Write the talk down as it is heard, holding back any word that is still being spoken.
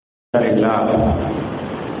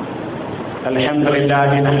الحمد لله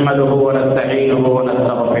نحمده ونستعينه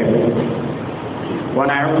ونستغفره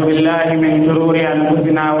ونعوذ بالله من شرور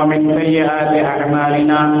أنفسنا ومن سيئات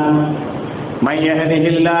أعمالنا من يهده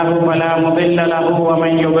الله فلا مضل له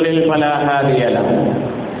ومن يضلل فلا هادي له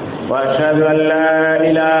وأشهد أن لا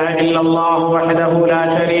إله إلا الله وحده لا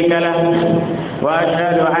شريك له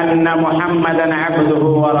وأشهد أن محمدا عبده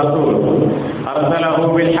ورسوله أرسله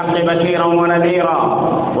بالحق بشيرا ونذيرا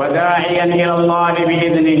وداعيا إلى الله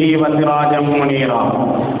بإذنه وسراجا منيرا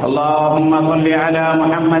اللهم صل على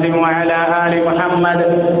محمد وعلى آل محمد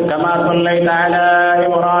كما صليت على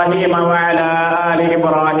إبراهيم وعلى آل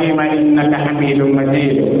إبراهيم إنك حميد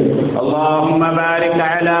مجيد اللهم بارك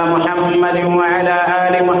على محمد وعلى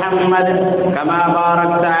آل محمد كما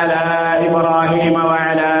باركت على إبراهيم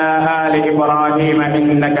وعلى آل إبراهيم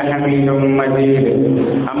إنك حميد مجيد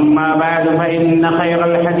أما بعد فإن خير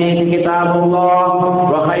الحديث كتاب الله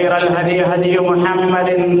وخير الهدي هدي محمد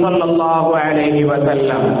صلى الله عليه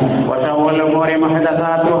وسلم وشر الأمور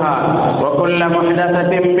محدثاتها وكل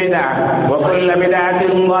محدثة بدعة وكل بدعة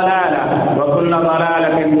ضلالة وكل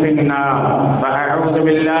ضلالة في النار فأعوذ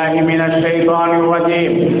بالله من الشيطان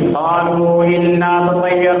الرجيم قالوا إنا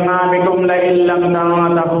تطيرنا بكم لئن لم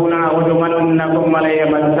تنتهوا لنرجمنكم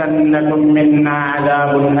وليمسنكم منا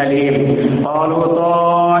عذاب أليم قالوا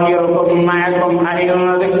طائركم معكم أئن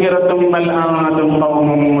ذكرتم بل أنتم قوم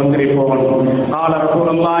مسرفون قال رسول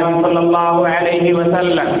الله صلى الله عليه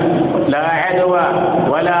وسلم لا عدوى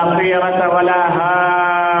ولا طيرة ولا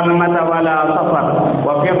هامة ولا صفر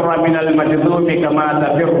وفر من المجذوب كما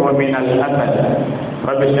تفر من الأسد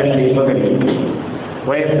رب اشرح لي صدري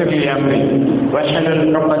ويسر لي أمري واحلل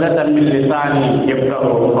عقدة من لساني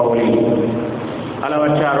يفقهوا قولي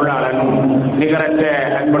அளவற்ற அருளாளனும் நிகரற்ற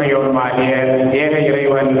அன்புடையவனுமாகிய ஏக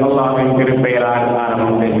இறைவன் அல்லாஹ்வின் திருப்பெயரால்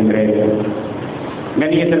ஆரம்பம் செய்கின்றேன்.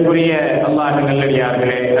 கண்ணியத்திற்குரிய அல்லாஹ்வின்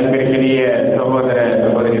நல்லடியார்களே, அன்பிற்கினிய சகோதர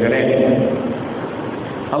சகோதரிகளே,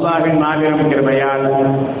 அல்லாஹ்வின் மாபெரும் கிருபையால்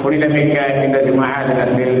புனிதமிக்க இந்த ஜும்ஆ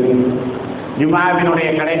தினத்தில் ஜும்ஆவினுடைய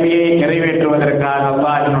கடமையை நிறைவேற்றுவதற்காக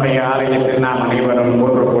அல்லாஹ்வினுடைய ஆலயத்தில் நாம் அனைவரும்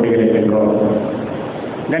ஒன்று கூடியிருக்கின்றோம்.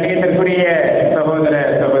 கண்ணியத்திற்குரிய சகோதர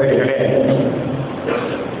சகோதரிகளே,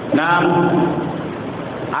 நாம்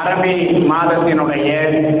அரபி மாதத்தினுடைய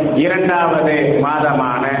இரண்டாவது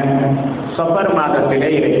மாதமான சஃபர் மாதத்திலே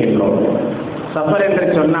இருக்கின்றோம். சஃபர் என்று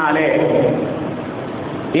சொன்னாலே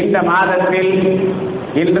இந்த மாதத்தில்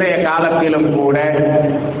இன்றைய காலத்திலும் கூட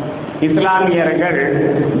இஸ்லாமியர்கள்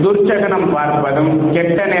துர்ச்சகனம் பார்ப்பதும்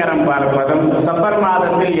கெட்ட நேரம் பார்ப்பதும் சஃபர்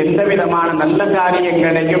மாதத்தில் எந்த விதமான நல்ல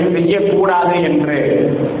காரியங்களையும் செய்யக்கூடாது என்று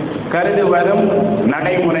கருதுவதும்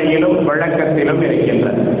நடைமுறையிலும் வழக்கத்திலும்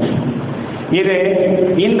இருக்கின்றது. இது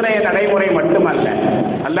இன்றைய நடைமுறை மட்டுமல்ல.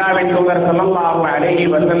 அல்லாஹ்வின் தூதர் ஸல்லல்லாஹு அலைஹி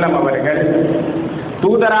வஸல்லம் அவர்கள்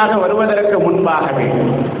தூதராக வருவதற்கு முன்பாகவே,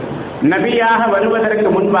 நபியாக வருவதற்கு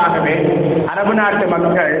முன்பாகவே அரபு நாட்டு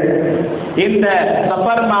மக்கள் இந்த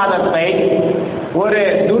சஃபர் மாதத்தை ஒரு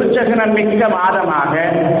துர்ச்சகனமிக்க மாதமாக,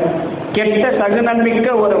 கெட்ட சகுனமிக்க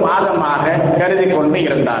ஒரு மாதமாக கருதி கொண்டு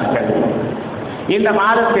இருந்தார்கள். இந்த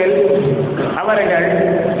மாதத்தில் அவர்கள்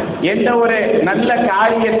எந்த ஒரு நல்ல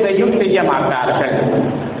காரியத்தையும் செய்ய மாட்டார்கள்.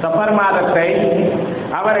 சஃபர் மாதத்தை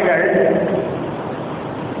அவர்கள்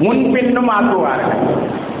முன்பின்னும் ஆக்குவார்கள்.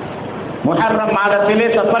 முஹர்ரம் மாதத்திலே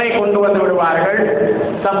சஃபரை கொண்டு வந்து விடுவார்கள்,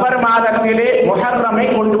 சஃபர் மாதத்திலே முஹர்ரமை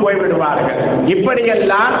கொண்டு போய் விடுவார்கள்.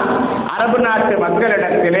 இப்படியெல்லாம் அரபு நாட்டு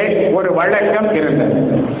மக்களிடத்திலே ஒரு வழக்கம் இருந்தது.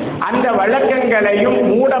 அந்த வழக்கங்களையும்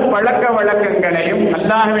மூட பழக்க வழக்கங்களையும்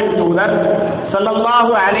அல்லாஹ்வின் தூதர்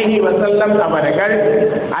ஸல்லல்லாஹு அலைஹி வஸல்லம் அவர்கள்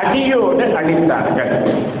அடியோடு அழித்தார்கள்.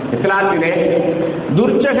 இஸ்லாத்திலே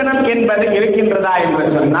துர்ச்சகனம் என்பது இருக்கின்றதா என்று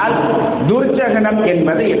சொன்னால் துர்ச்சகனம்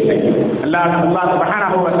என்பது இல்லை. அல்லாஹ்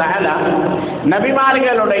சுப்ஹானஹு வ தஆலா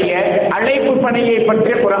நபிமார்களுடைய அழைப்பு பணியை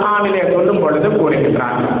பற்றி குர்ஆனிலே சொல்லும் பொழுது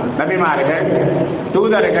கூறுகின்றார். நபிமார்கள்,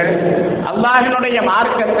 தூதர்கள் அல்லாஹ்வினுடைய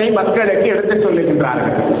மார்க்கத்தை மக்களுக்கு எடுத்துச்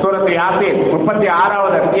சொல்லுகின்றார்கள். சூரத் யாசீன்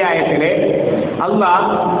 36வது அத்தியாயத்திலே அல்லாஹ்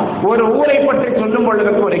ஒரு ஊரை பற்றி சொல்லும்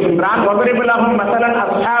பொழுது கூறுகின்றான், வதரிபு லஹும் மஸலன்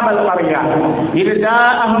அஸ்ஹாபல் கர்யா இத்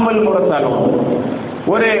ஜாஅஹுமுல் முர்ஸலூன்.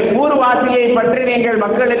 ஒரு ஊர்வாசியை பற்றி நீங்கள்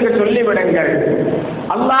மக்களுக்கு சொல்லிவிடுங்கள்.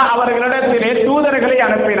 அல்லாஹ் அவர்களிடத்திலே தூதர்களை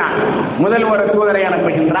அனுப்பினான். முதல் ஒரு தூதரை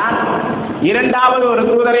அனுப்புகின்றான், இரண்டாவது ஒரு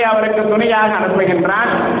தூதரை அவருக்கு துணையாக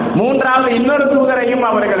அனுப்புகின்றான், மூன்றாவது இன்னொரு தூதரையும்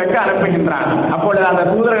அவர்களுக்கு அனுப்புகின்றான். அப்பொழுது அந்த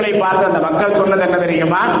தூதர்களை பார்த்து அந்த மக்கள் சொன்னது என்ன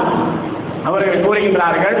தெரியுமா? அவர்கள்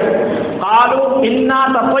கூறுகின்றார்கள், காலு இன்னா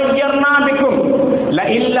தஃயர்னா பிக்கும்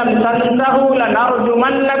லஇன் லம் தன்தஹு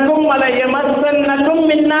லனர்ஜுமன்னக்கும் வலயமஸ்ஸன்னக்கும்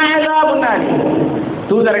மின்னா அஸாபுன் அலீம்.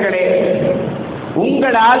 தூதர்களே,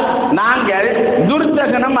 உங்களால் நாங்கள்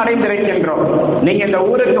துர்சகனம் அடைந்திருக்கின்றோம். நீங்க இந்த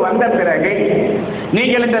ஊருக்கு வந்த பிறகு,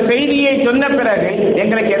 நீங்கள் இந்த செய்தியை சொன்ன பிறகு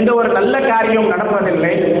எங்களுக்கு எந்த ஒரு நல்ல காரியம்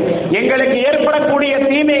நடப்பதில்லை. எங்களுக்கு ஏற்படக்கூடிய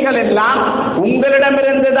தீமைகள் எல்லாம்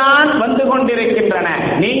உங்களிடமிருந்து தான் வந்து கொண்டிருக்கின்றன.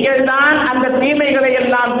 நீங்கள் தான் அந்த தீமைகளை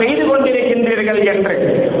எல்லாம் செய்து கொண்டிருக்கின்றீர்கள் என்று,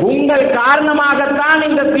 உங்கள் காரணமாகத்தான்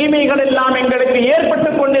இந்த தீமைகள் எல்லாம் எங்களுக்கு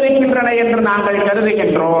ஏற்பட்டுக் கொண்டிருக்கின்றன என்று நாங்கள்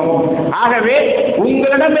கருதுகின்றோம். ஆகவே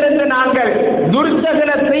உங்களிடமிருந்து நாங்கள்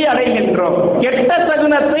துர்சகுனத்தை அடைகின்றோம், கெட்ட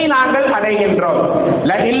சகுனத்தை நாங்கள் அடைகின்றோம்.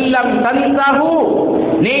 லஇல்லம் தன்தஹு,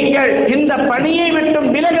 நீங்கள் இந்த பணியை விட்டும்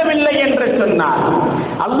விலகவில்லை என்று சொன்னார்,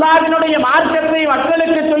 அல்லாஹ்வினுடைய மார்க்கத்தை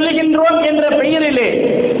மக்களுக்கு சொல்லுகின்றோம் என்ற பெயரிலே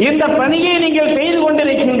இந்த பணியை நீங்கள் செய்து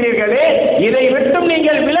கொண்டிருக்கின்றீர்களே, இதை விட்டும்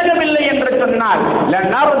நீங்கள் விலகவில்லை என்று சொன்னால்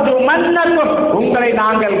லநர்ஜுமன்னக்கும், உங்களை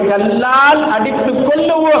நாங்கள் கல்லால் அடித்துக்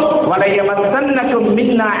கொள்ளுவோம். வலயமஸன்னக்கும்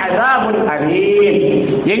மின்னா அஸாபுன் அலீம்,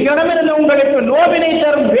 எங்களிடமிருந்து உங்களுக்கு நோவினை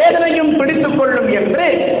தரும் வேதனையும் பிடித்துக் கொள்ளும் என்று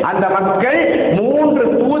அந்த மக்கள் 3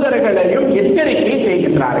 தூதர்களையும் எச்சரிக்கை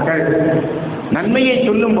செய்கின்றார்கள். நன்மையை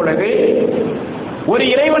சொல்லும் பொழுது, ஒரு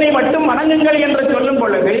இறைவனை மட்டும் வணங்குங்கள் என்று சொல்லும்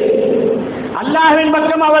பொழுது, அல்லாஹ்வின்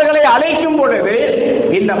பக்கம் அவர்களை அழைக்கும் பொழுது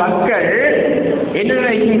இந்த மக்கள் என்ன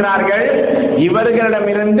நினைக்கின்றார்கள்?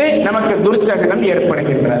 இவர்களிடமிருந்து நமக்கு துர்சகனம்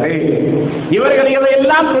ஏற்படுகின்றது, இவர்கள்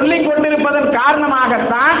இதையெல்லாம் சொல்லிக் கொண்டிருப்பதன்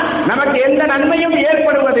காரணமாகத்தான் நமக்கு எந்த நன்மையும்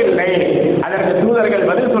ஏற்படுவதில்லை. அதற்கு தூதர்கள்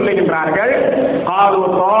பதில் சொல்லுகின்றார்கள், காலு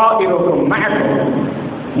தாஇருக்கும் மஅக்கும்,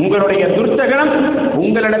 உங்களுடைய துர்சகனம்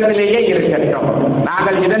உங்களிடத்திலேயே இருக்கட்டும்,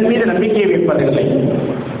 நாங்கள் இதன் மீது நம்பிக்கை வைப்பதில்லை,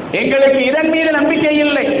 எங்களுக்கு இதன் மீது நம்பிக்கை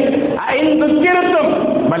இல்லை.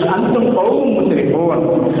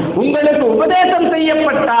 உங்களுக்கு உபதேசம்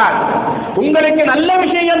செய்யப்பட்டால், உங்களுக்கு நல்ல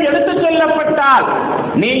விஷயம் எடுத்துச் சொல்லப்பட்டால்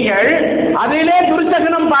நீங்கள் அதிலே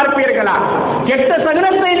துர்சகனம் பார்ப்பீர்களா, கெட்ட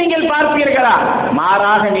சகுனத்தை நீங்கள் பார்ப்பீர்களா?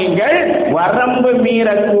 மாறாக நீங்கள் வரம்பு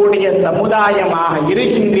மீறக்கூடிய சமுதாயமாக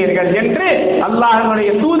இருக்கின்றீர்கள் என்று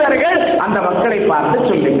அல்லாஹ்வுடைய தூதர்கள் அந்த மக்களை பார்த்து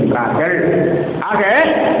சொல்லுகின்றார்கள். ஆக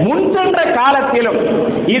முன் சென்ற காலத்திலும்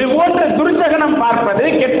இது போன்ற துர்சகனம் பார்ப்பது,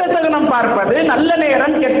 கெட்ட சகுனம் பார்ப்பது, நல்ல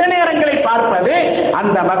நேரம் கெட்ட நேரங்களை பார்ப்பது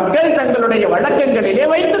அந்த மக்கள் தங்களுடைய வழக்கங்களிலே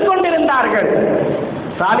வைத்துக் கொண்டிருந்தார்கள்.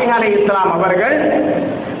 சாலிஹ் அலைஹிஸ்ஸலாம் அவர்கள்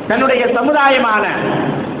தன்னுடைய சமுதாயமான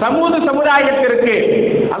சமூக சமுதாயத்திற்கு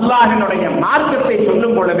அல்லாஹ்வினுடைய மார்க்கத்தை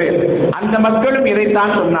சொல்லும் பொழுது அந்த மக்களும்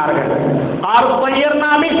இதைத்தான் சொன்னார்கள்.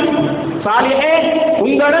 சாலிஹே,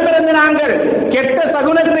 உங்களிடமிருந்து நாங்கள் கெட்ட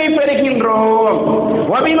சகுனத்தை பெறுகின்றோம்.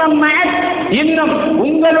 இன்னும்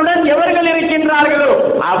உங்களுடன் எவர்கள் இருக்கின்றார்களோ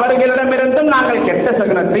அவர்களிடமிருந்தும் நாங்கள் கெட்ட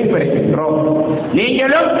சகுனத்தை பெறுகின்றோம்.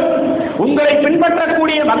 நீங்களும் உங்களை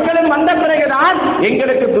பின்பற்றக்கூடிய மக்களும் வந்த பிறகுதான்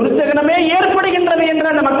எங்களுக்கு துர்சகனமே ஏற்படுகின்றது என்று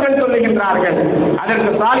அந்த மக்கள் சொல்லுகின்றார்கள்.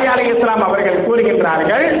 அதற்கு சாலிஹ் அலைஹிஸ்ஸலாம் அவர்கள்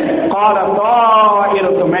கூறுகின்றார்கள்,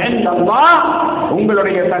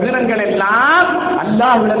 உங்களுடைய சகுனங்கள் எல்லாம்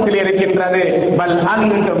அல்லாஹ்விடத்தில் இருக்கின்றது. பல்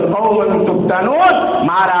அன்தும் கௌமுன் துப்தனூன்,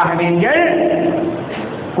 மாறாக நீங்கள்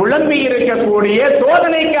குழம்பி இருக்கக்கூடிய,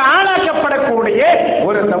 சோதனைக்கு ஆளாக்கப்படக்கூடிய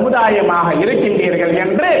ஒரு சமுதாயமாக இருக்கின்றீர்கள்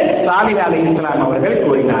என்று சாலிஹ் அலைஹிஸ்ஸலாம் அவர்கள்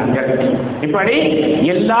கூறினார்கள். இப்படி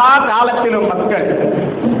எல்லா காலத்திலும் மக்கள்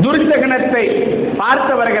துர்சகனத்தை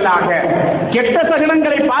பார்த்தவர்களாக, கெட்ட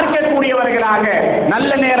சகுனங்களை பார்க்கக்கூடியவர்களாக,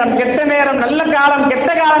 நல்ல நேரம் கெட்ட நேரம், நல்ல காலம் கெட்ட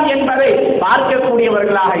காலம் என்பதை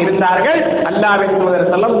பார்க்கக்கூடியவர்களாக இருந்தார்கள். அல்லாஹ்வின் தூதர்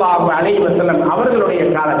ஸல்லல்லாஹு அலைஹி வஸல்லம் அவர்களுடைய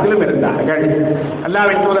காலத்திலும் இருந்தார்கள்.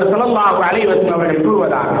 அல்லாஹ்வின் தூதர் ஸல்லல்லாஹு அலைஹி வஸல்லம் அவர்கள்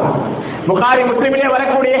கூறுவதாக, புகாரி முஸ்லிமிலே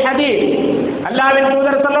வரக்கூடிய ஹதீஸ், அல்லாஹ்வின்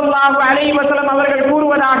தூதர் ஸல்லல்லாஹு அலைஹி வஸல்லம் அவர்கள்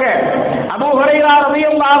கூறுவதாக, அபூ ஹுரைரா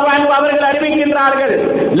ரலியல்லாஹு அன்ஹு அவர்கள் அறிவிக்கின்றார்கள்,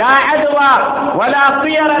 லா அத்வா வலா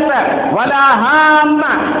ஸியரத வலா ஹாம்ம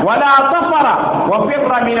வலா ஸஃபர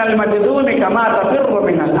வஃபிர்ர மினல் மஜ்தூமி கமா தஃபிர்ரு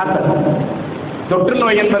மினல் அஸத். தொற்று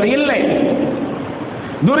நோய் என்பது இல்லை,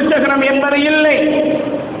 துர்சகனம் என்பது இல்லை,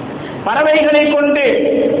 பறவைகளை கொண்டு,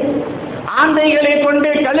 ஆந்தைகளை கொண்டு,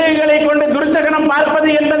 கழுகுகளை கொண்டு துர்சகனம் பார்ப்பது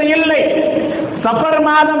என்பது இல்லை, சஃபர்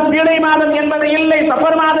மாதம் பீடை மாதம் என்பது இல்லை,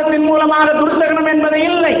 சஃபர் மாதத்தின் மூலமாக துர்சகனம் என்பது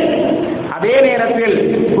இல்லை. அதே நேரத்தில்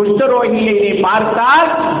குஷ்டரோகியை நீ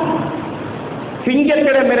பார்த்தால்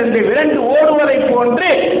சிங்கத்திடமிருந்து விரண்டு ஓடுவதை போன்று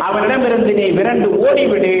அவனிடமிருந்து நீ விரண்டு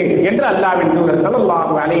ஓடிவிடு என்று அல்லாஹ்வின் தூதர்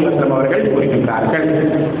ஸல்லல்லாஹு அலைஹி வஸல்லம் அவர்கள் கூறுகின்றார்கள்.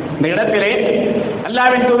 இந்த இடத்திலே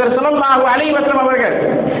அல்லாஹ்வின் தூதர் ஸல்லல்லாஹு அலைஹி வஸல்லம் அவர்கள்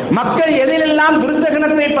மக்கள் எதிலெல்லாம்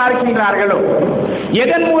துர்சகனத்தை பார்க்கின்றார்களோ,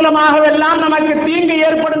 எதன் மூலமாகவெல்லாம் நமக்கு தீங்கு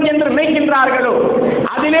ஏற்படும் என்று நினைக்கின்றார்களோ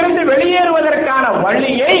அதிலிருந்து வெளியேறுவதற்கான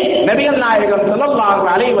வழியை நபிகள் நாயகம் ஸல்லல்லாஹு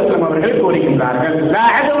அலைஹி வஸல்லம் அவர்கள் கூறுகின்றார்கள். லா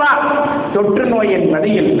அத்வா, தொற்று நோய் என்பது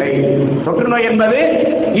இல்லை, தொற்று நோய் என்பது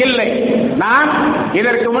இல்லை. நாம்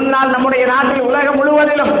இதற்கு முன்னால் நம்முடைய நாட்டில் உலகம்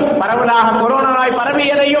முழுவதிலும் பரவலாக கொரோனா நோய்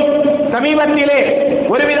பரவியதையும் சமீபத்திலே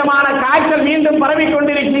ஒரு விதமான காய்ச்சல் மீண்டும் பரவிக்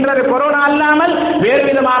கொண்டிருக்கின்றது. கொரோனா அல்லாமல் வேறு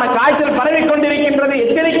விதமான காய்ச்சல் பரவிக் கொண்டிருக்கின்றது.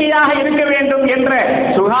 எச்சரிக்கையாக இருக்க வேண்டும் என்ற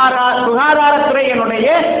சுகாதாரத்துறையினுடைய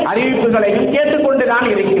அறிவிப்புகளையும் கேட்டுக்கொண்டுதான்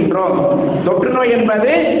இருக்கின்றோம். தொற்று நோய்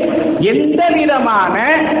என்பது எந்த விதமான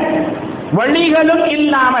வழிகளும்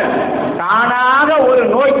இல்லாமல் தானாக ஒரு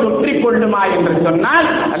நோய் தொற்றிக் கொள்ளுமா என்று சொன்னால்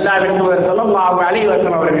அல்லாஹ்வின் தூதர் ஸல்லல்லாஹு அலைஹி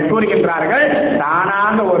வஸல்லம் அவர்கள் கூறுகின்றார்கள்,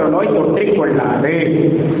 தானாக ஒரு நோய் தொற்றிக் கொள்ளாது.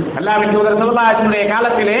 அல்லாஹ்வின் தூதர் ஸல்லல்லாஹு அலைஹி வஸல்லம்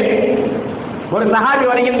காலத்திலே ஒரு சஹாபி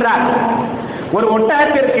வருகின்றார். ஒரு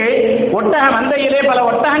ஒட்டகத்திற்கு, ஒட்டக மந்தையிலே பல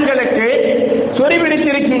ஒட்டகங்களுக்கு சொறி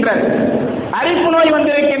பிடித்திருக்கின்றது, அரிப்பு நோய்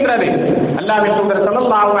வந்திருக்கின்றது. அல்லாஹ்வின் தூதர்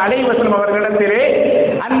ஸல்லல்லாஹு அலைஹி வஸல்லம் அவர்களிடத்திலே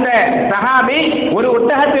அந்த சஹாபி ஒரு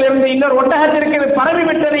ஒட்டகத்திலிருந்து இன்னொரு ஒட்டகத்திற்கு இது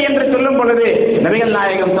பரவிவிட்டது என்று சொல்லும் பொழுது நபிகள்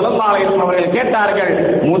நாயகம் ஸல்லல்லாஹு அலைஹி வஸல்லம் அவர்கள் கேட்டார்கள்,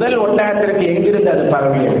 முதல் ஒட்டகத்திற்கு எங்கிருந்து அது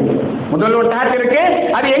பரவியது? முதல் ஒட்டகத்திற்கு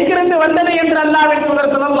அது எங்கிருந்து வந்தது என்று அல்லாஹ்வின்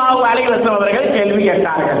தூதர் ஸல்லல்லாஹு அலைஹி வஸல்லம் அவர்கள் கேள்வி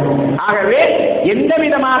கேட்டார்கள். ஆகவே எந்த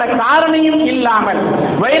விதமான காரணியும் இல்லாமல்,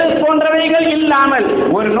 வைரஸ் போன்றவைகள் இல்லாமல்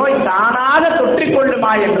ஒரு நோய் தானாக தொற்றிக்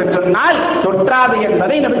கொள்ளுமா என்று சொன்னால் தொற்றாது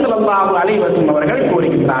என்பதை நபி ஸல்லல்லாஹு அலைஹி வஸல்லம் அவர்கள்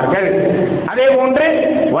கூறுகின்றார்கள். அதே போன்று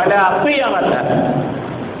வல அஸ்யவத,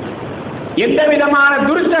 எந்த விதமான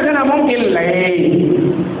துர்சகனமும் இல்லை,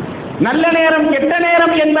 நல்ல நேரம் கெட்ட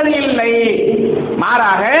நேரம் என்பது இல்லை.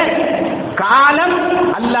 மாறாக காலம்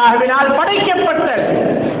அல்லாஹ்வினால் படைக்கப்பட்டது,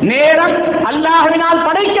 நேரம் அல்லாஹ்வினால்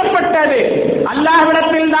படைக்கப்பட்டது.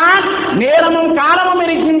 அல்லாஹ்விடத்தில் தான் நேரமும் காலமும்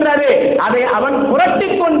இருக்கின்றது. அதை அவன்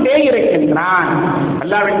புரட்டிக் கொண்டே இருக்கின்றான்.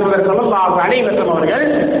 அல்லாஹ்வின் தூதர் ஸல்லல்லாஹு அலைஹி வஸல்லம் அவர்கள்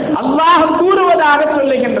அல்லாஹ் கூறுவதாக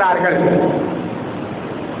சொல்லுகின்றார்கள்,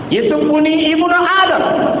 யசுப்புனி இப்னு ஆதம்,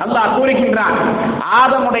 அல்லாஹ் கூறுகின்றான்,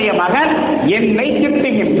 ஆதமுடைய மகன் என்னை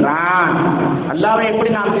திட்டுகின்றான். அல்லாஹ்வை எப்படி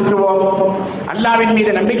நாம் திட்டுவோம்? அல்லாஹ்வின்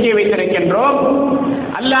மீது நம்பிக்கை வைத்திருக்கின்றோம்,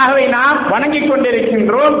 அல்லாஹ்வை நாம் வணங்கிக்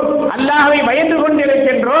கொண்டிருக்கின்றோம், அல்லாஹ்வை பயந்து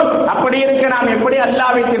கொண்டிருக்கின்றோம். அப்படி இருக்க நாம் எப்படி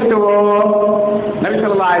அல்லாஹ்வை திட்டுவோம்? நபி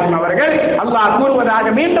ஸல்லல்லாஹு அலைஹி வஸல்லம் அவர்கள் அல்லாஹ்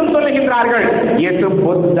கூறுவதாக மீண்டும் சொல்லுகின்றார்கள்,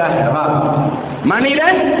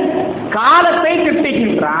 மனிதன் காலத்தை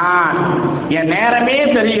திட்டுகின்றான். என் நேரமே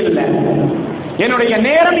சரியில்லை, என்னுடைய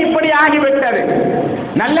நேரம் இப்படி ஆகிவிட்டது,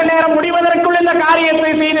 நல்ல நேரம் முடிவதற்குள் இந்த காரியத்தை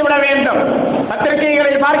செய்துவிட வேண்டும்.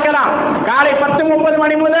 பத்திரிகைகளை பார்க்கலாம், காலை 10:30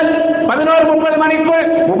 மணி முதல் 11:30 மணிக்கு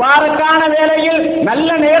முபாரக்கான வேளையில் நல்ல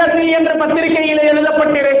நேரத்தில் என்று பத்திரிகையில்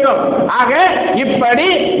எழுதப்பட்டிருக்கும். ஆக இப்படி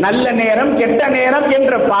நல்ல நேரம் கெட்ட நேரம்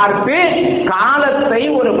என்று பார்த்து காலத்தை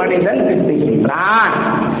ஒரு மனிதன் திட்டுகின்றான்.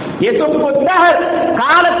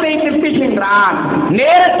 காலத்தை திட்டுகின்றான்,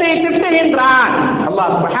 நேரத்தை திட்டுகின்றான்.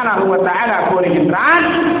 அல்லாஹ் சுப்ஹானஹு வ தஆலா கூறுகின்றான்,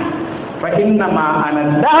 فإنما أنا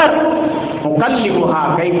الدهر أقلبها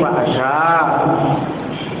كيف أشاء.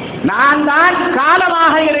 நான் தான்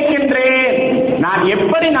காலமாக இருக்கின்றேன், நான்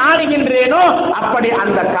எப்படி நாடுகின்றேனோ அப்படி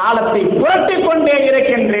அந்த காலத்தை புரட்டிக் கொண்டே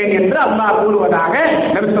இருக்கின்றேன் என்று அல்லாஹ் கூறுவதாக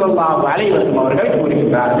நபி ஸல்லல்லாஹு அலைஹி வஸல்லம் அவர்கள்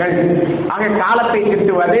கூறுகின்றார்கள். ஆக காலத்தை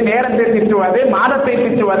திட்டுவது, நேரத்தை திட்டுவது, மாதத்தை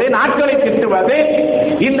திட்டுவது, நாட்களை திட்டுவது,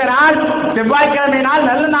 இந்த நாள் செவ்வாய்க்கிழமை நாள்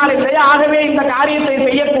நல்ல நாள் இல்லையா, ஆகவே இந்த காரியத்தை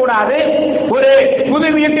செய்யக்கூடாது, ஒரு புது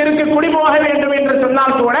வீட்டிற்கு குடிபோக வேண்டும் என்று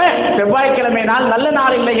சொன்னால் கூட செவ்வாய்க்கிழமை நாள் நல்ல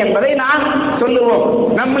நாள் இல்லை என்பதை நான் சொல்லுவோம்.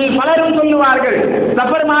 நம்ம பலரும் சொல்லுவார்கள்,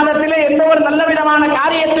 சஃபர் மாதத்திலே எந்த ஒரு நல்ல விதமான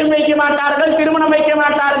காரியத்தையும் வைக்க மாட்டார்கள், திருமணம் வைக்க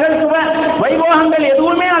மாட்டார்கள், சுப வைபோகங்கள்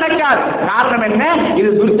எதுவுமே நடக்காது. காரணம் என்ன? இது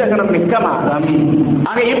துர்ச்சகனம் மிக்க மாதம்.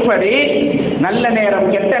 ஆக இப்படி நல்ல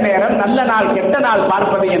நேரம் கெட்ட நேரம், நல்ல நாள் கெட்ட நாள்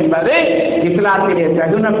பார்ப்பது என்பது இஸ்லாத்திலே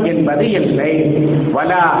சகுனம் என்பது இல்லை.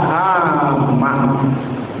 வலா ஆமா.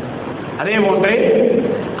 அதே போன்று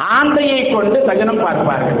ஆந்தையை கொண்டு சகுனம்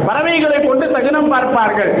பார்ப்பார்கள், பறவைகளை கொண்டு சகுனம்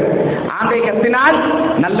பார்ப்பார்கள். ஆந்தை கத்தினால்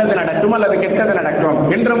நல்லது நடக்கும் அல்லது கெட்டது நடக்கும்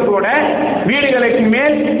என்றும் கூட, வீடுகளுக்கு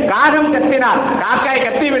மேல் காகம் கத்தினால், காக்காய்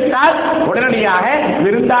கத்திவிட்டால் உடனடியாக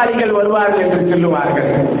விருந்தாளிகள் வருவார்கள் என்று சொல்லுவார்கள்.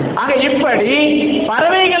 ஆக இப்படி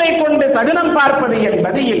பறவைகளை கொண்டு சகுனம் பார்ப்பது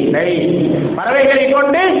என்பது இல்லை. பறவைகளை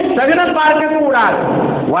கொண்டு சகுனம் பார்க்க கூடாது.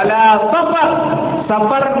 வலா சஃபர்,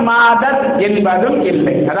 சஃபர் மாதம் என்பதும்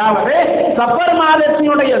இல்லை. அதாவது சஃபர்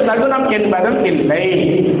மாதத்தினுடைய சகுனம் என்பதும் இல்லை.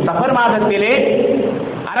 சஃபர் மாதத்திலே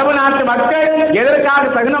அரபு நாட்டு மக்கள் எதற்காக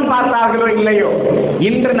சகுனம் பார்த்தார்களோ இல்லையோ,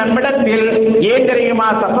 இன்று நம்மிடத்தில் ஏன் தெரியுமா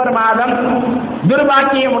சஃபர் மாதம்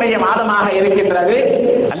துர்பாக்கியமுடைய மாதமாக இருக்கின்றது.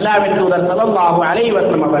 அல்லாஹ்வின் தூதர் ஸல்லல்லாஹு அலைஹி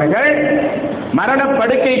வஸல்லம் அவர்கள் மரண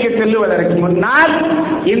படுக்கைக்கு செல்லுவதற்கு முன்னால்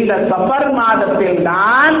இந்த சஃபர் மாதத்தில்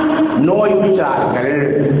தான் நோயுற்றார்கள்.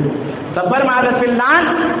 சஃபர் மாதத்தில் தான்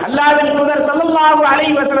அல்லாஹ்வின் தூதர் ஸல்லல்லாஹு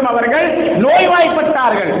அலைஹி வஸல்லம் அவர்கள்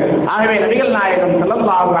நோய்வாய்ப்பட்டார்கள். ஆகவே நபிகள் நாயகம்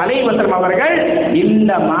ஸல்லல்லாஹு அலைஹி வஸல்லம் அவர்கள்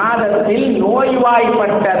இந்த மாதத்தில்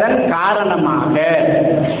நோய்வாய்ப்பட்டதன் காரணமாக,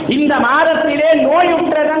 இந்த மாதத்திலே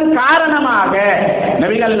நோயுற்றதன் காரணமாக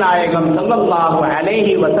நபிகள் நாயகம் ஸல்லல்லாஹு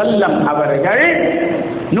அலைஹி வஸல்லம் அவர்கள்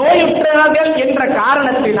நோயுற்றார்கள் என்ற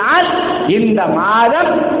காரணத்தினால் இந்த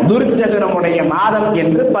மாதம் துர்ஜகனுடைய மாதம்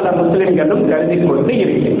என்று பல முஸ்லிம்களும் கருதி கொண்டு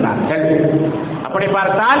இருக்கின்றார்கள். அப்படி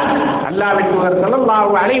பார்த்தால் அல்லாஹ்வின் தூதர்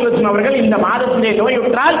ஸல்லல்லாஹு அலைஹி வஸல்லம் அவர்கள் இந்த மாதத்திலே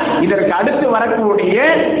நோயுற்றால் இதற்கு அடுத்து வரக்கூடிய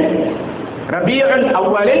ரபீஉல்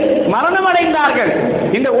அவ்வலில் மரணம் அடைந்தார்கள்,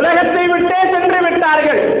 இந்த உலகத்தை விட்டே சென்று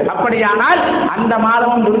விட்டார்கள். அப்படியானால் அந்த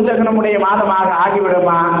மாதமும் துர்ஜகனுடைய மாதமாக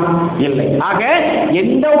ஆகிவிடுமா? இல்லை. ஆக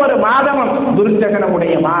எந்த ஒரு மாதமும்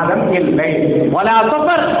துர்ஜகனுடைய மாதம் இல்லை. வலா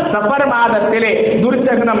சஃபர், சஃபர் மாதத்திலே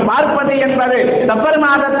துர்ஜகனம் பார்ப்பது என்பது, சஃபர்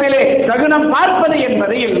மாதத்திலே சகுனம் பார்ப்பது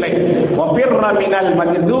என்பது இல்லை. வஃபிர்ர மினல்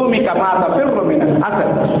மஜ்தூமி கமா தஃபிர்ரு மினல்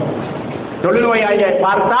அஸத். தொழுநோயாளியை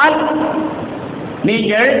பார்த்தால்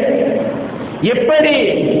நீங்கள் எப்படி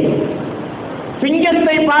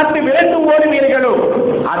சிங்கத்தை பார்த்து விரண்டு ஓடுவீர்களோ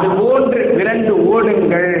அது போன்று விரண்டு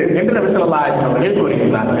ஓடுங்கள் என்று நபி ஸல்லல்லாஹு அலைஹி வஸல்லம் அவர்கள்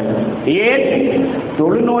கூறுகிறார்கள். ஏன்?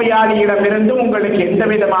 தொழுநோயாளியிடமிருந்து உங்களுக்கு எந்த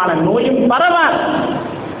விதமான நோயும் பரவாது.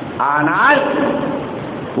 ஆனால்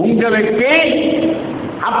உங்களுக்கு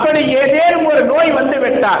அப்படி ஏதேனும் ஒரு நோய் வந்து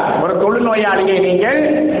விட்டால், ஒரு தொழுநோயாளியை நீங்கள்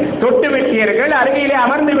தொட்டு விட்டீர்கள், அருகிலே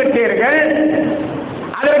அமர்ந்து விட்டீர்கள்,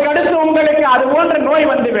 அதற்கடுத்து உங்களுக்கு அது போன்ற நோய்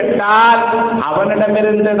வந்துவிட்டால்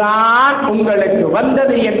அவனிடமிருந்துதான் உங்களுக்கு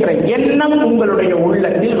வந்தது என்ற எண்ணம் உங்களுடைய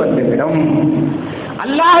உள்ளத்தில் வந்துவிடும்.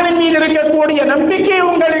 அல்லாஹ்வின் மீது இருக்கக்கூடிய நம்பிக்கை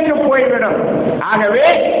உங்களுக்கு போய்விடும். ஆகவே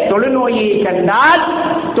தொழுநோயை கண்டால்,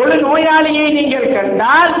 தொழுநோயாளியை நீங்கள்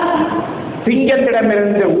கண்டால்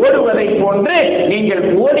சிங்கத்திடமிருந்து ஓடுவதை போன்று நீங்கள்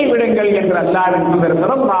ஓடிவிடுங்கள் என்று அல்லாஹ்வின் தூதர்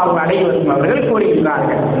ஸல்லல்லாஹு அலைஹி வஸல்லம் அவர்கள்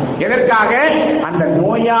கூறுகிறார்கள். எதற்காக? அந்த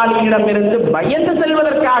நோயாளியிடமிருந்து பயந்து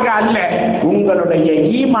செல்வதற்காக அல்ல, உங்களுடைய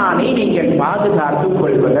ஈமானை நீங்கள் பாதுகாத்துக்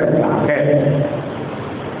கொள்வதற்காக.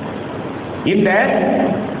 இந்த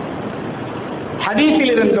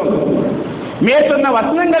ஹதீஸில் இருந்தும் மேற்சொன்ன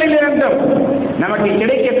வசனங்களில் இருந்தும் நமக்கு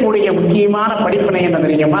கிடைக்கக்கூடிய முக்கியமான படிப்பினை என்ன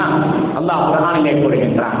தெரியுமா? அல்லாஹ் குர்ஆனிலே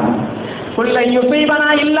கூறுகின்றான், குல்லை யுஸீபனா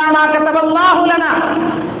இல்லா மா கதபல்லாஹு லனா.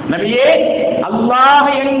 நபியே, அல்லாஹ்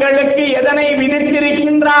எங்களுக்கு எதனை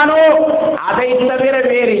விதித்திருக்கின்றானோ அதை தவிர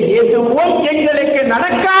வேறு எதுவும் எங்களுக்கு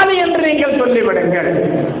நடக்காது என்று நீங்கள் சொல்லிவிடுங்கள்.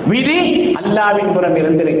 விதி அல்லாஹ்வின் புறம்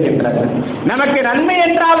இருந்திருக்கின்றது. நமக்கு நன்மை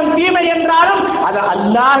என்றாலும் தீமை என்றாலும் அது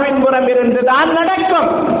அல்லாஹ்வின் புறம் இருந்துதான் நடக்கும்.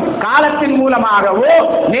 காலத்தின் மூலமாகவோ,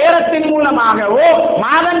 நேரத்தின் மூலமாகவோ,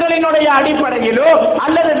 மாதங்களினுடைய அடிப்படையிலோ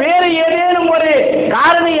அல்லது வேறு ஏதேனும் ஒரு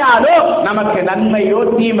காரணியாலோ நமக்கு நன்மையோ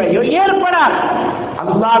தீமையோ ஏற்படாது.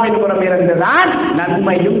 அல்லாஹ்வின் புறம் இருந்துதான்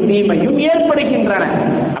நன்மையும் தீமையும் ஏற்படுகின்றன.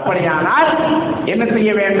 அப்படியானால் என்ன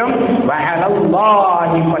செய்ய வேண்டும்?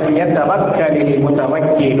 வஅலல்லாஹி ஃபல்யதவக்கலில்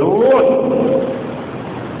முதவக்கிலூன்.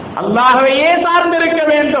 அல்லாஹ்வையே சார்ந்திருக்க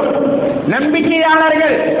வேண்டும்.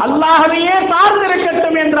 நம்பிக்கையாளர்கள் அல்லாஹ்வையே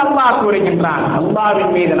சார்ந்திருக்கட்டும் என்று அல்லாஹ் கூறுகின்றான்.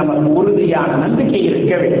 அல்லாஹ்வின் மீது நமக்கு உறுதியான நம்பிக்கை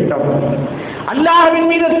இருக்க வேண்டும். அல்லாஹ்வின்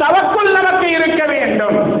மீது தவக்குல் நமக்கு இருக்க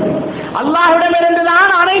வேண்டும்.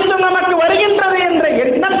 அல்லாஹ்விடமிருந்துதான் அனைத்தும் நமக்கு வருகின்றது என்ற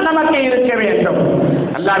எண்ணம் நமக்கு இருக்க வேண்டும்.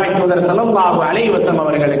 அல்லாஹ்வின் தூதர் ஸல்லல்லாஹு அலைஹி வஸல்லம்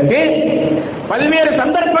அவர்களுக்கு பல்வேறு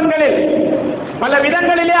சந்தர்ப்பங்களில் பல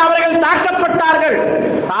விதங்களிலே அவர்கள் தாக்கப்பட்டார்கள்.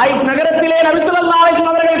 தாயிப் நகரத்திலே நபி ஸல்லல்லாஹு அலைஹி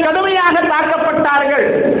வஸல்லம் அவர்கள் கடுமையாக தாக்கப்பட்டார்கள்.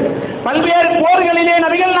 பல்வேறு போர்களிலே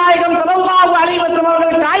நபிகள் நாயகம் ஸல்லல்லாஹு அலைஹி வஸல்லம்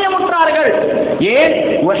அவர்கள் காயமுற்றார்கள். ஏன்?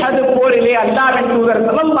 உஹது போரிலே அல்லாஹ்வின் தூதர்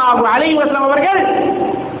ஸல்லல்லாஹு அலைஹி வஸல்லம் அவர்கள்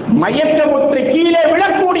மயக்கமுற்று கீழே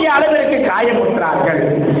விழக்கூடிய அளவிற்கு காயமுற்றார்கள்.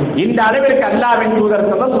 இந்த அளவிற்கு அல்லாஹ்வின் தூதர்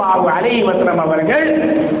ஸல்லல்லாஹு அலைஹி வஸல்லம் அவர்கள்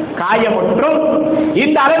காயமுற்றும்,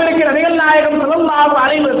 இந்த அளவிற்கு நபிகள் நாயகம் ஸல்லல்லாஹு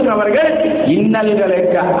அலைஹி வஸல்லம் அவர்கள்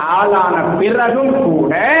இன்னல்களுக்கு ஆளான பிறகும்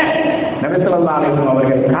கூட நபி ஸல்லல்லாஹு அலைஹி வஸல்லம்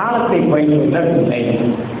அவர்கள் காலத்தை குறை சொல்லவில்லை,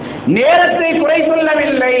 நேரத்தை குறை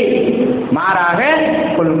சொல்லவில்லை. மாறாக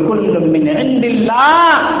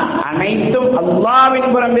அனைத்தும்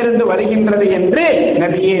அல்லாஹ்வின் புறம் இருந்து வருகின்றது என்று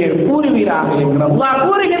நபியே கூறுவீராக என்று அல்லாஹ்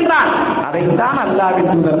கூறுகின்றான். அதைத்தான் அல்லாஹ்வின்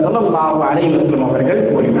தூதர் ஸல்லல்லாஹு அலைஹி வஸல்லம் அவர்கள்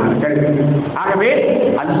கூறினார்கள். ஆகவே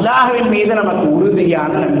அல்லாஹ்வின் மீது நமக்கு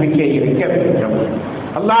உறுதியான நம்பிக்கை இருக்க வேண்டும்.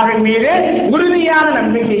 அல்லாஹ்வின் மீது உறுதியான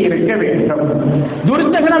நம்பிக்கை இருக்க வேண்டும்.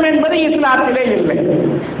 துர்ஜகனம் என்பது இஸ்லாத்திலே இல்லை.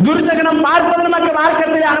 துர்ஜகனம் பார்ப்பது நமக்கு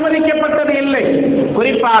மார்க்கத்திலே அனுமதிக்கப்பட்டது இல்லை.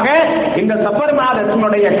 குறிப்பாக இந்த சஃபர்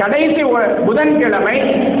மாதத்தினுடைய கடைசி புதன்கிழமை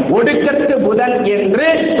ஒடுக்கத்து புதன் என்று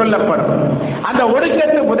சொல்லப்படும். அந்த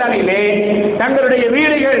ஒடுக்கத்து புதனிலே தங்களுடைய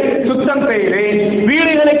வீடுகள் சுத்தம் செய்து,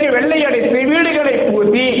 வீடுகளுக்கு வெள்ளை அடித்து, வீடுகளை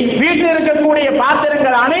பூசி, வீட்டில் இருக்கக்கூடிய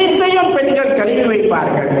பாத்திரங்கள் அனைத்தையும் பெண்கள் கழுவி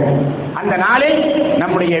வைப்பார்கள். அந்த நாளில்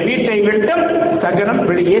நம்முடைய வீட்டை விட்டும் சகனம்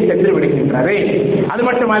வெளியே சென்று விடுகின்றது. அது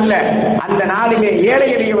மட்டுமல்ல, அந்த நாளிலே ஏழை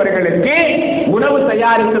எளியவர்களுக்கு உணவு செய்ய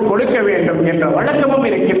தயாரித்து கொடுக்க வேண்டும் என்ற வழக்கமும்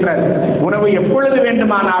இருக்கின்றது. உணவு எப்பொழுது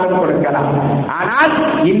வேண்டுமானாலும் கொடுக்கலாம். ஆனால்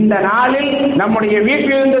இந்த நாளில் நம்முடைய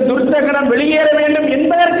வீட்டிலிருந்து துர்த்தகனம் வெளியேற வேண்டும்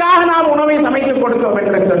என்பதற்காக நாம் உணவை சமைத்துக் கொடுத்தோம்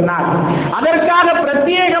என்று சொன்னால், அதற்காக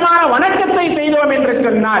பிரத்யேகமான வணக்கத்தை செய்தோம் என்று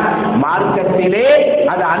சொன்னால், மார்க்கத்திலே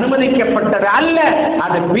அது அனுமதிக்கப்பட்டது அல்ல.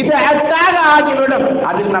 அது பிதஅத்தாக ஆகிவிடும்.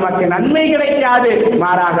 அதில் நமக்கு நன்மை கிடைக்காது,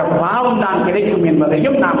 மாறாக பாவம் தான் கிடைக்கும்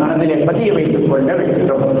என்பதையும் நாம் மனதிலே பதிய வைத்துக் கொள்ள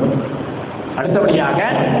வேண்டும். அடுத்தபடியாக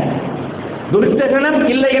துர்ச்சகனம்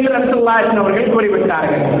இல்லை என்று ரசூலுல்லாஹி அவர்கள்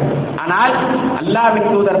கூறிவிட்டார்கள். ஆனால் அல்லாஹ்வின்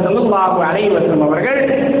தூதர் ஸல்லல்லாஹு அலைஹி வஸல்லம் அவர்கள்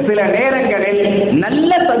சில நேரங்களில்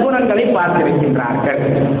நல்ல சகுனங்களை பார்த்திருக்கின்றார்கள்.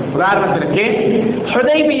 உதாரணத்திற்கு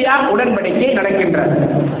ஹுதைபியா உடன்படிக்கை நடக்கின்றது.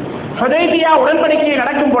 ஹுதைபியா உடன்படிக்கை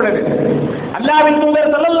நடக்கும் பொழுது அல்லாஹ்வின்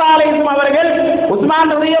தூதர் ஸல்லல்லாஹு அலைஹி வஸல்லம் அவர்கள்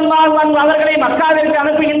உஸ்மான் ரலியல்லாஹு அன்ஹு அவர்களை மக்காவிற்கு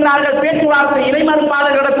அனுப்புகின்றார்கள். பேச்சுவார்த்தை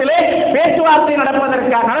இறைமறுப்பாளர்களிடத்திலே பேச்சுவார்த்தை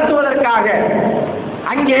நடத்துவதற்காக.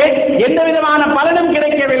 அங்கே எந்த விதமான பலனும்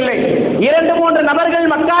கிடைக்கவில்லை. 2-3 நபர்கள்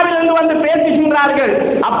மக்காவிலிருந்து வந்து பேசுகின்றார்கள்.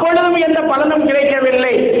 அப்பொழுதும் எந்த பலனும்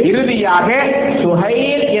கிடைக்கவில்லை. இறுதியாக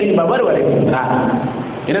சுஹைல் என்பவர் வருகின்றார்.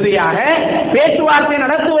 இறுதியாக பேச்சுவார்த்தை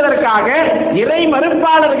நடத்துவதற்காக இறை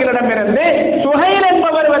மறுப்பாளர்களிடமிருந்து சுஹைல்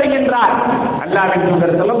என்பவர் வருகின்றார். அல்லாஹ்வின்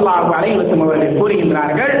தூதர் ஸல்லல்லாஹு அலைஹி வஸல்லம் அவர்கள்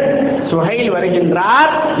கூறுகின்றார்கள், சுஹைல்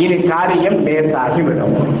வருகின்றார், இது காரியம்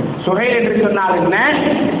லேசாகிவிடும். சுஹைல் என்று சொன்னால் என்ன?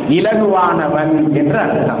 இலகுவானவன் என்று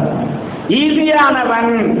அர்த்தம்.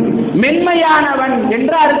 ஈஸியானவன், மென்மையானவன்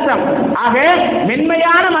என்ற அர்த்தம். ஆக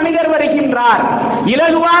மென்மையான மனிதர் வருகின்றார்,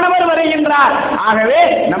 இலகுவானவர் வருகின்றார். ஆகவே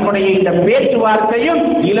நம்முடைய இந்த பேச்சுவார்த்தையும்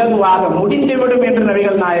இலகுவாக முடிந்துவிடும் என்று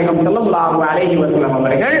நபிகள் நாயகம் ஸல்லல்லாஹு அலைஹி வஸல்லம்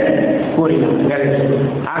அவர்கள் கூறினார்கள்.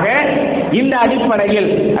 ஆக இந்த அடிப்படையில்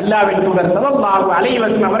அல்லாஹ்வின் தூதர் ஸல்லல்லாஹு அலைஹி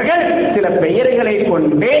வஸல்லம் அவர்கள் சில பெயர்களை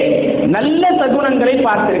கொண்டு நல்ல சகுனங்களை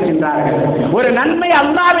பார்த்திருக்கின்றார்கள். ஒரு நன்மை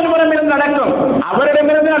அல்லாஹ்வின் புறமிருந்து நடக்கும்,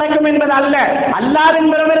 அவரிடமிருந்து நடக்கும் என்பது அல்ல, அல்லாஹ்வின்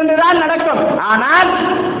புறமிருந்து தான் நடக்கும். ஆனால்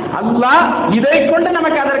அல்லாஹ் இதை கொண்டு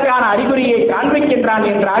நமக்கு அதற்கான அறிகுறியை காண்பிக்கின்றான்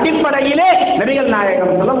என்ற அடிப்படையிலே நபிகள்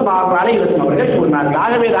நாயகம் ஸல்லல்லாஹு அலைஹி வஸல்லம் அவர்கள் கூறினார்கள்.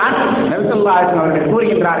 ஆகவேதான் நபி ஸல்லல்லாஹு அலைஹி வஸல்லம் அவர்கள்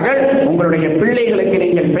கூறுகின்றார்கள், உங்களுடைய பிள்ளைகளுக்கு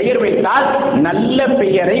நீங்கள் பெயர் வைத்தால் நல்ல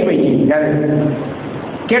பெயரை வையுங்கள்.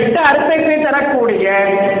 கெட்ட அர்த்தத்தை தரக்கூடிய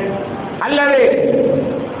அல்லது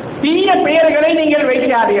தீய பெயர்களை நீங்கள்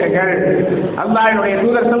வைக்காதீர்கள். அல்லாஹ்வுடைய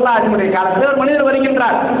தூதர் ஸல்லல்லாஹு அலைஹி வஸல்லம் காலத்தில் ஒரு மனிதர்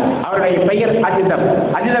வருகின்றார். அவருடைய பெயர் அஜிதம்.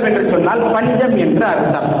 அஜிதம் என்று சொன்னால் பஞ்சம் என்று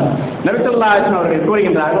அர்த்தம். நபி ஸல்லல்லாஹு அலைஹி வஸல்லம் அவர்கள்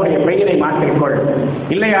கூறுகின்றார்கள், அவருடைய பெயரை மாற்றிக்கொள்.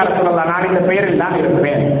 இல்லை யா ரசூலல்லாஹ், நான் இந்த பெயரில் தான்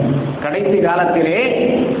இருப்பேன். கடைசி காலத்திலே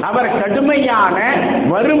அவர் கடுமையான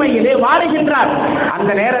வறுமையிலே வாடுகின்றார்.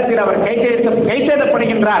 அந்த நேரத்தில் அவர்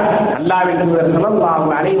கைசேதப்படுகின்றார். அல்லாஹ்வின் தூதர் ஸல்லல்லாஹு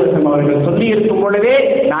அலைஹி வஸல்லம் அவர்கள் சொல்லி இருக்கும் பொழுதே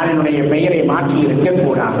நான் என்னுடைய பெயரை மாற்றி இருக்க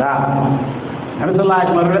கூடாதா? நபி ஸல்லல்லாஹு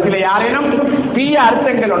அலைஹி வஸல்லம் யாரேனும் தீய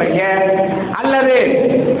அர்த்தங்களுடைய அல்லது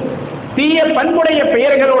தீய பண்புடைய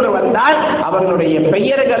பெயர்களோடு வந்தால் அவர்களுடைய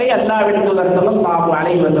பெயர்களை அல்லாஹ்வின் தூதர் ஸல்லல்லாஹு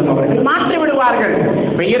அலைஹி வஸல்லம் அவர்கள் மாற்றி விடுவார்கள்.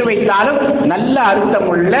 பெயர் வைத்தாலும் நல்ல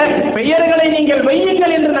அர்த்தமுள்ள பெயர்களை நீங்கள்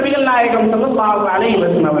வையுங்கள் என்று நபிகள் நாயகம் ஸல்லல்லாஹு அலைஹி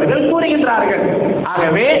வஸல்லம் அவர்கள் கூறுகின்றார்கள்.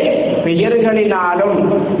 ஆகவே பெயர்களினாலும்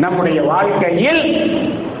நம்முடைய வாழ்க்கையில்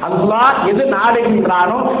அல்லாஹ் எது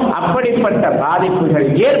நாடுகின்றானோ அப்படிப்பட்ட பாதிப்புகள்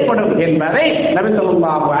ஏற்படும் என்பதை நபி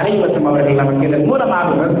ஸல்லல்லாஹு அலைஹி வஸல்லம் அவர்கள் நமக்கு இதன்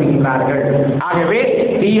மூலமாக உணர்த்துகின்றார்கள். ஆகவே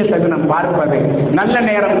தீய சகுனம் பார்ப்பது, நல்ல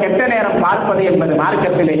நேரம் கெட்ட நேரம் பார்ப்பது என்பது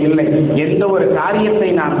மார்க்கத்திலே இல்லை. எந்த ஒரு காரியத்தை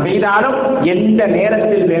நாம் செய்தாலும் எந்த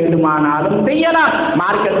நேரத்தில் வேண்டுமானாலும் செய்யலாம்.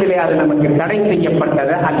 மார்க்கத்திலே அது நமக்கு தடை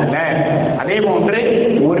செய்யப்பட்டது அல்ல. அதே போன்று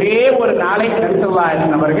ஒரே ஒரு நாளை நபி ஸல்லல்லாஹு அலைஹி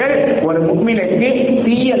வஸல்லம் அவர்கள் ஒரு முஃமினுக்கு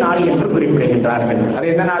தீய நாள் என்று குறிப்பிடுகின்றார்கள்.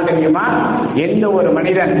 அது என்ன நாள் தெரியுமா? எந்த ஒரு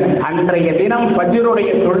மனிதன் அன்றைய தினம்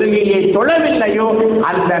ஃபஜ்ருடைய தொழுகையை தொழவில்லையோ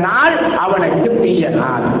அந்த நாள் அவனுக்கு தீய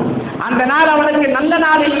நாள். அந்த நாள் அவனுக்கு நல்ல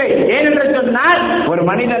நாள் இல்லை. ஏனென்று சொன்னால் ஒரு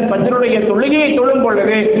மனிதன் ஃபஜ்ருடைய தொழுகையை தொழும்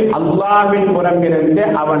பொழுது அல்லாஹ்வின் புறமிருந்து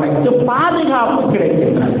அவனுக்கு பாதுகாப்பு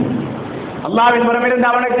கிடைக்கின்றது. அல்லாஹ்வின் புறமிருந்து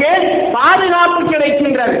அவனுக்கு பாதுகாப்பு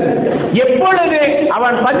கிடைக்கின்றது. எப்பொழுது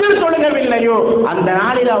அவன் ஃபஜ்ர் தொழுகவில்லையோ அந்த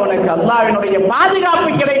நாளில் அவனுக்கு அல்லாஹ்வினுடைய பாதுகாப்பு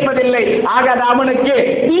கிடைப்பதில்லை. ஆக அது அவனுக்கு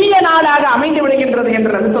தீய நாளாக அமைந்து விடுகின்றது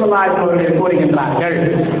என்று நபி ஸல்லல்லாஹு அலைஹி வஸல்லம் கூறுகின்றார்கள்.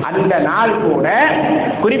 அந்த நாள் கூட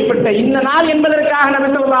குறிப்பிட்ட இந்த நாள் என்பதற்காக நபி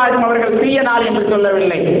ஸல்லல்லாஹு அலைஹி வஸல்லம் அவர்கள் தீய நாள் என்று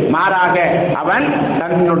சொல்லவில்லை. மாறாக அவன்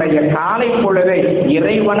தன்னுடைய காலை பொழுதை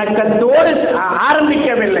இறை வணக்கத்தோடு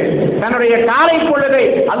ஆரம்பிக்கவில்லை. தன்னுடைய காலை பொழுதை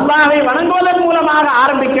அல்லாஹ்வை வணங்குவதன் மூலமாக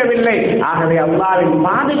ஆரம்பிக்கவில்லை. ஆகவே அல்லாஹ்வின்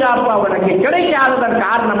பாதுகாப்பு அவனுக்கு கிடைக்காததன்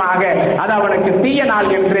காரணமாக அது அவனுக்கு தீய நாள்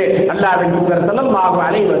என்று அல்லாஹ்வின் தூதர் ஸல்லல்லாஹு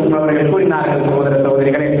அலைஹி வஸல்லம் அவர்கள் கூறினார்கள். சகோதர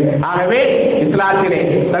சகோதரிகளே, ஆகவே இஸ்லாம் இஸ்லாத்திலே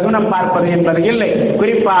சகுனம் பார்ப்பது என்பது இல்லை.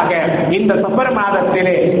 குறிப்பாக இந்த சஃபர்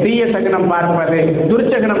மாதத்திலே தீய சகுனம் பார்ப்பது,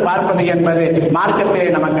 துர்ச்சகுனம் பார்ப்பது என்பது மார்க்கத்திலே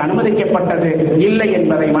நமக்கு அனுமதிக்கப்பட்டது இல்லை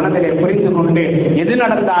என்பதை மனதிலே புரிந்து கொண்டு எது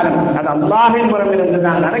நடந்தாலும் அது அல்லாஹ்வின் புறமிருந்து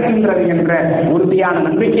தான் நடக்கின்றது என்ற உறுதியான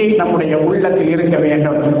நம்பிக்கை நம்முடைய உள்ளத்தில் இருக்க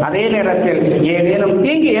வேண்டும். அதே நேரத்தில் ஏதேனும்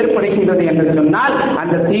தீங்கு ஏற்படுகின்றது என்று சொன்னால்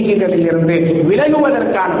அந்த தீங்குகளில் இருந்து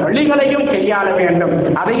விலகுவதற்கான வழிகளையும் கையாள வேண்டும்.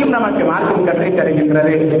 அதையும் நமக்கு மார்க்கம் கற்றுத்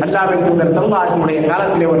தருகின்றது. அல்லாஹ்வின் தூதர் ஸல்லல்லாஹு அலைஹி வஸல்லம்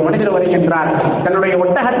காலத்திலே ஒரு மனிதர் வருகின்றார். தன்னுடைய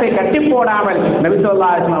ஒட்டகத்தை கட்டி போடாமல் நபி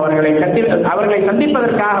ஸல்லல்லாஹு அலைஹி வஸல்லம் அவர்களை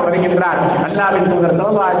சந்திப்பதற்காக வருகின்றார். அல்லாஹ்வின் தூதர்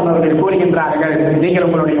ஸல்லல்லாஹு அலைஹி வஸல்லம் அவர்கள் கூறுகின்றார்கள், நீங்கள்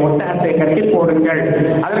உங்களுடைய ஒட்டகத்தை கட்டி போடுங்கள்.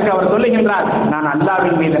 அதற்கு அவர் சொல்லுகின்றார், நான்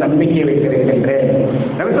அல்லாஹ்வின் மீது நம்பிக்கை வைத்திருக்கின்றேன்.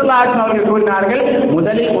 நபி ஸல்லல்லாஹு அலைஹி வஸல்லம் அவர்கள் கூறினார்கள்,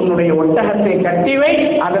 முதலில் உன்னுடைய ஒட்டகத்தை கட்டி வை,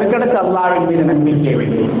 அதற்கடுத்து அல்லாஹ்வின் மீது நம்பிக்கை வை.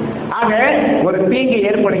 ஆக ஒரு தீங்கு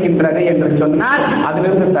ஏற்படுகின்றது என்று சொன்னால்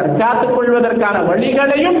அதிலிருந்து தற்காத்துக் கொள்வதற்கான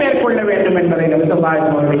வழிகளையும் மேற்கொள்ள வேண்டும் என்பதை நபி ஸல்லல்லாஹு அலைஹி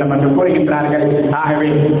வஸல்லம் அவர்கள் கூறுகின்றார்கள். ஆகவே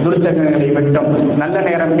துர்ச்சகங்களை விட்டும் நல்ல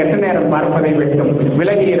நேரம் கெட்ட நேரம் பார்ப்பதை விட்டும்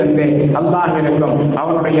விலகி இருந்து அல்லாஹ்விற்கும்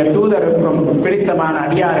அவனுடைய தூதருக்கும் பிடித்தமான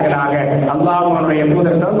அடியார்களாக அல்லாஹ்வும் அவனுடைய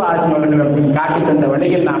தூதர் ஸல்லல்லாஹு அலைஹி வஸல்லம் காட்டித் தந்த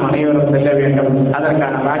வழியில் நாம் அனைவரும் செல்ல வேண்டும்.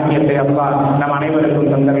 அதற்கான வாக்கியத்தை அல்லாஹ் நம்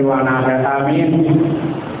அனைவருக்கும் தந்தருவானாக. ஆமீன்.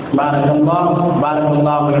 بارك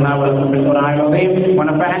الله لنا ولكم بالقرآن العظيم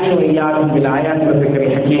ونفعني وإياكم بالآيات والذكر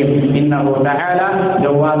الحكيم إنه تعالى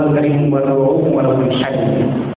جواد كريم ورؤوف ورحيم.